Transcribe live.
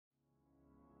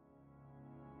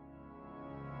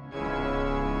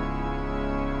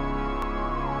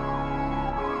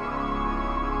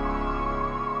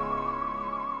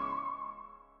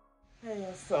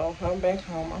So I'm back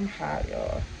home. I'm hot,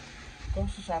 y'all.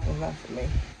 Grocery shopping not for me.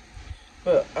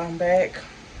 But I'm back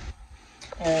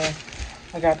and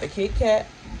I got the Kit Kat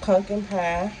pumpkin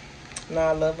pie. Now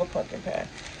I love a pumpkin pie.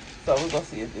 So we're gonna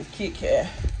see if this Kit Kat.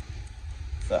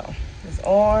 So it's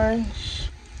orange.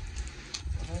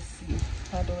 Let's see.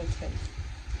 How do it taste?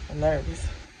 I'm nervous.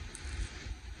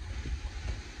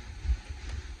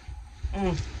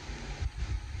 Mm.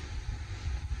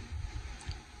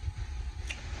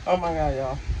 Oh my god,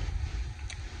 y'all.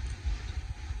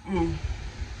 Mm.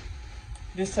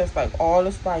 This tastes like all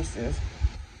the spices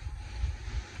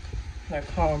that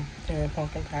come in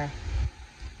pumpkin pie.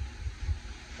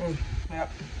 Mm.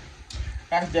 Yep.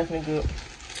 That's definitely good.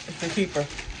 It's a keeper.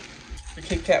 The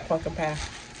Kit Kat pumpkin pie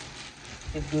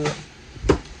is good.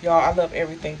 Y'all, I love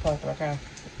everything pumpkin, okay?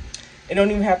 It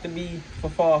don't even have to be for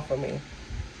fall for me.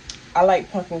 I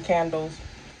like pumpkin candles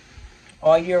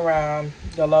all year round.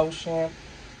 The lotion,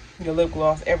 the lip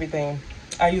gloss, everything.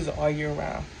 I use it all year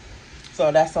round.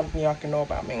 So that's something y'all can know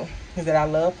about me. Is that I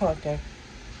love pumpkin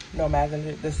no matter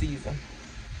the season.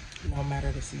 No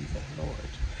matter the season,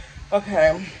 Lord.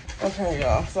 Okay. Okay,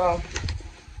 y'all. So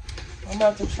I'm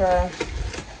about to try.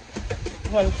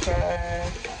 I'm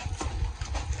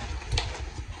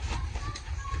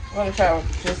gonna try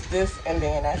just this and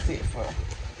then that's it for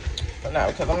now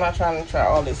because I'm not trying to try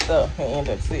all this stuff and end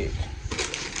up sick.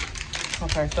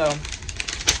 Okay, so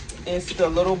it's the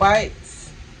Little Bites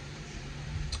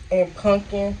and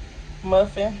pumpkin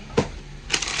muffin.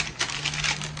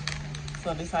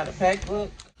 So this how the pack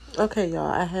look. Okay, y'all,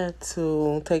 I had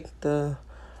to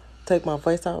take my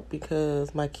voice out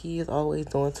because my kids always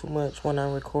doing too much when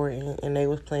I'm recording and they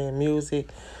was playing music.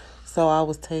 So I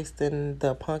was tasting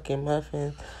the pumpkin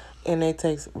muffin and they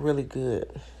taste really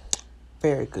good.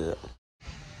 Very good.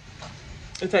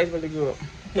 It tastes really good.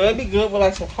 So it'd be good with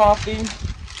like some coffee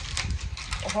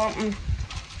or something.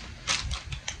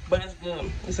 But it's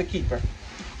good. It's a keeper.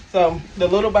 So the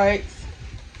Little Bites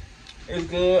is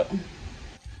good.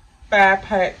 5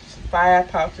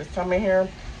 pouches come in here.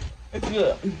 It's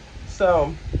good.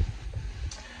 So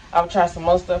I'll try some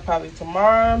more stuff probably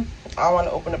tomorrow. I want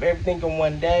to open up everything in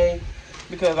one day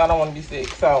because I don't want to be sick.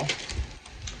 So,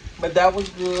 but that was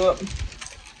good.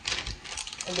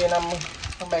 And then I'm gonna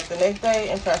come back the next day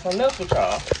and try some else with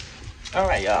y'all. All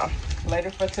right, y'all.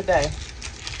 Later for today.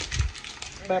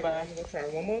 Bye bye. I'm gonna try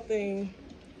one more thing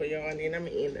for y'all, and then I'm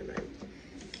gonna end the night.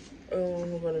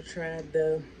 I'm gonna try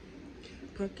the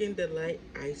pumpkin delight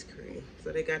ice cream.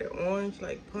 So they got it orange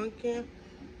like pumpkin.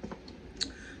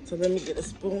 So let me get a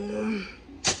spoon.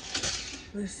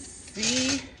 Let's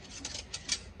see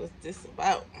what's this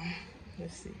about.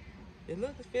 Let's see. It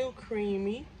feel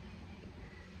creamy.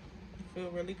 It feel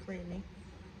really creamy.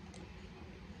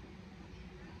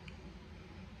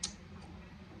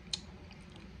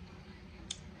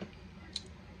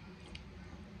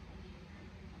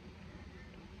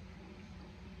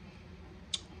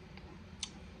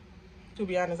 To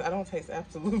be honest, I don't taste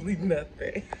absolutely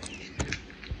nothing.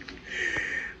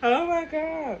 Oh my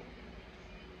god.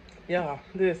 Y'all,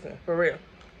 listen, for real.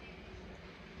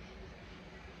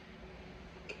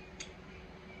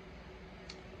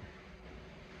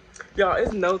 Y'all,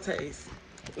 it's no taste.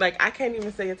 Like, I can't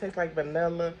even say it tastes like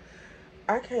vanilla.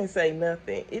 I can't say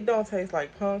nothing. It don't taste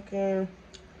like pumpkin.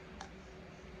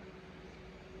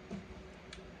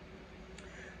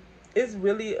 It's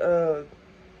really, I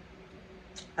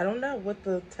don't know what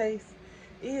the taste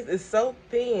is. It's so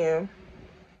thin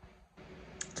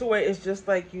to where it's just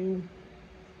like I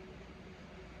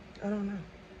don't know.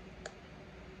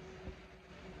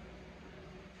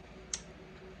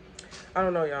 I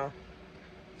don't know, y'all.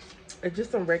 It's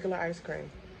just some regular ice cream.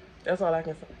 That's all I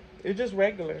can say. It's just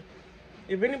regular.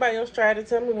 If anybody else tried it,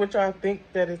 tell me what y'all think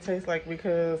that it tastes like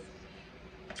because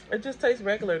it just tastes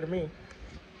regular to me.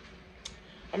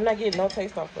 I'm not getting no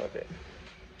taste off of it.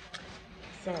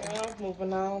 So now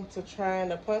moving on to trying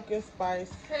the pumpkin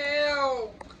spice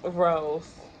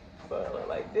rolls. So it look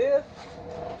like this.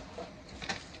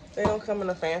 They don't come in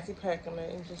a fancy pack or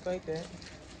nothing, just like that.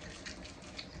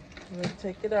 Let's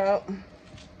take it out.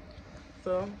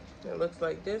 So it looks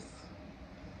like this.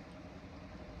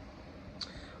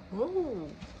 Ooh,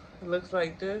 it looks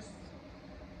like this.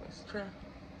 Let's try.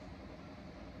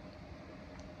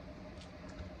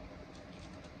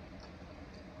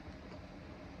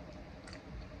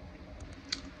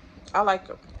 I like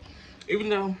them, even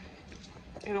though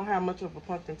it don't have much of a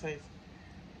pumpkin taste.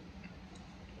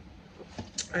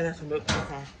 I got some milk.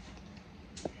 Okay.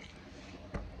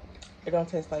 It don't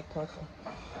taste like pumpkin,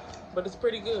 but it's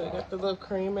pretty good. Got the little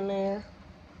cream in there.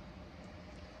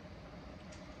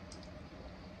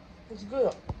 It's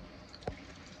good.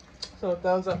 So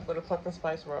thumbs up for the pumpkin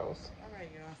spice rolls. All right,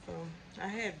 y'all. So I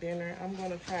had dinner. I'm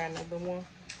gonna try another one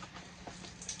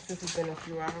since it's been a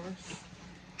few hours.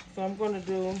 So I'm gonna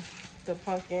do the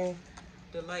pumpkin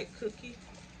delight cookie.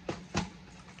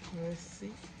 Let's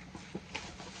see.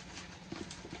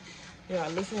 Yeah,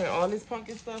 listen here. All this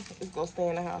pumpkin stuff is gonna stay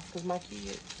in the house because my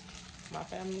kids, my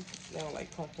family, they don't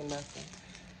like pumpkin nothing.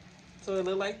 So it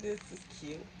look like this. Is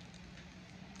cute.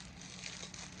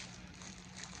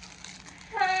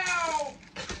 Help!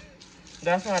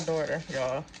 That's my daughter,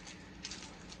 y'all.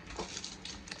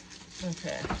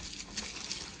 Okay.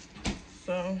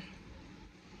 So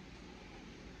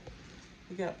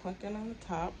we got pumpkin on the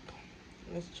top.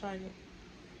 Let's try it.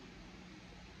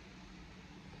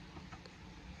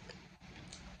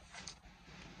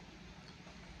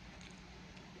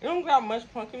 It don't got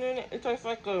much pumpkin in it. It tastes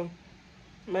like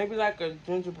maybe like a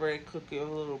gingerbread cookie a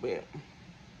little bit.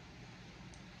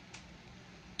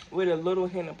 With a little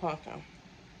hint of pumpkin.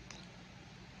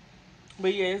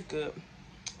 But yeah, it's good.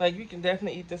 Like you can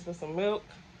definitely eat this with some milk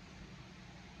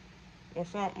or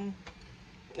something.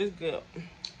 It's good.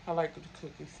 I like the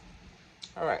cookies.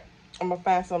 Alright. I'm gonna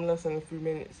find something else in a few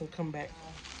minutes and come back.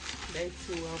 Day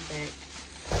 2, I'm back.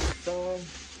 So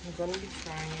I'm gonna be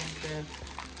trying the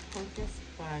pumpkin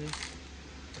spice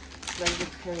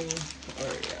flavor cream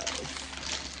Oreos.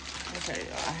 Okay,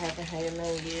 y'all, I haven't had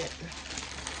none yet.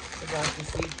 As y'all can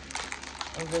see,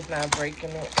 I'm just not breaking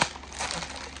it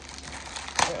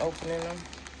and opening them.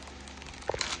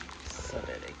 So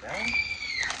there they go.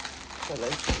 So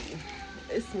let's see.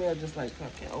 It smells just like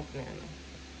pumpkin opening them.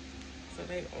 So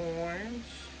they orange.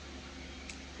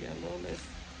 Yeah, a little less.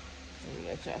 Let me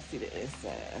let y'all see the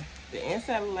inside. The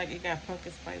inside look like it got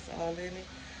pumpkin spice all in it.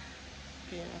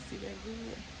 Can y'all see that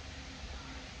good?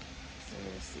 So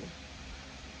let's see.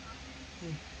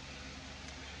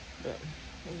 But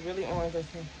it's really orange.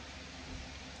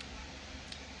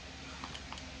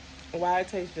 Why it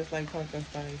tastes just like pumpkin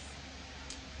spice.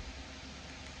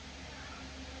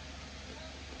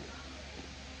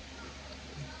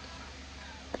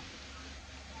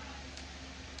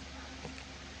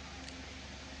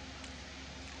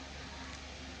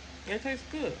 It tastes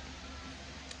good.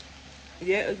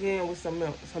 Yet again with some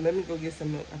milk. So let me go get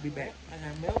some milk. I'll be back. I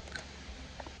got milk.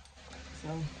 So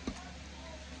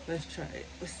let's try it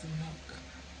with some milk.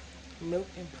 Milk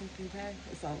and pumpkin pie.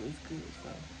 It's always good. So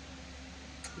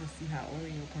let's see how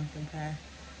Oreo pumpkin pie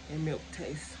and milk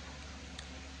taste.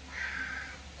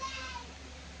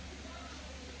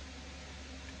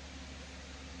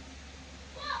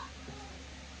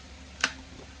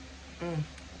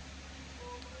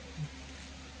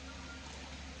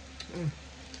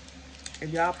 If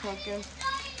y'all pumpkin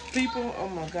people, oh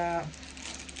my God,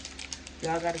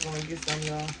 y'all gotta go and get some,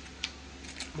 y'all,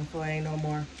 before ain't no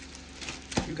more.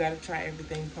 You gotta try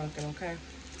everything pumpkin, okay?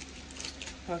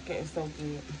 Pumpkin is so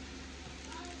good.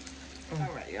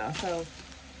 All right, y'all. So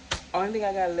only thing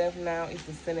I got left now is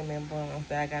the cinnamon buns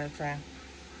that I gotta try,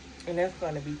 and that's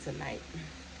gonna be tonight.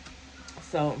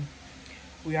 So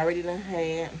we already done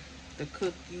had the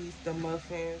cookies, the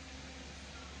muffins,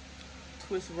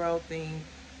 twist roll thing,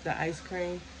 the ice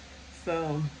cream.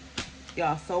 So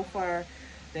y'all, so far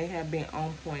they have been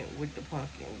on point with the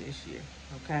pumpkin this year.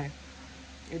 Okay,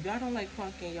 if y'all don't like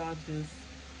pumpkin, y'all just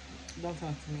don't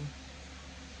talk to me.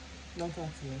 Don't talk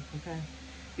to me, okay?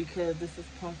 Because this is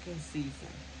pumpkin season,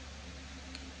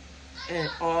 and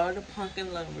all the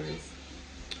pumpkin lovers,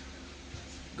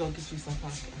 go get you some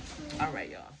pumpkin. All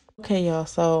right, y'all. Okay, y'all.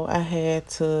 So I had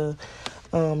to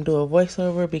do a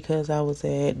voiceover because I was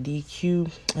at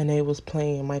DQ and they was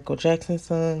playing Michael Jackson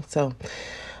song. So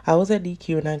I was at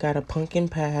DQ and I got a pumpkin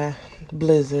pie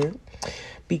blizzard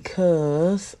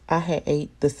because I had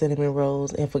ate the cinnamon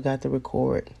rolls and forgot to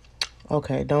record.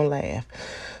 Okay, don't laugh.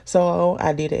 So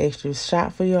I did an extra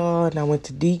shot for y'all and I went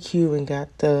to DQ and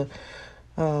got the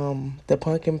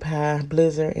pumpkin pie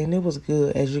blizzard, and it was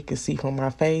good. As you can see from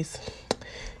my face,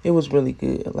 it was really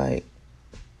good. Like,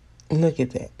 look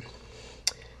at that.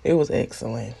 It was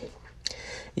excellent.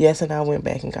 Yes, and I went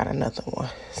back and got another one.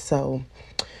 So,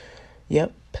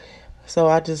 yep. So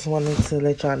I just wanted to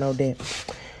let y'all know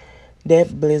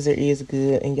that blizzard is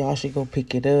good, and y'all should go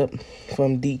pick it up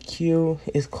from DQ.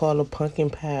 It's called a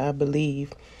pumpkin pie, I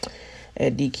believe,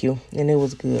 at DQ, and it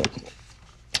was good.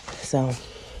 So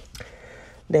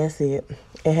that's it.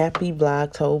 And happy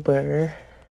Vlogtober.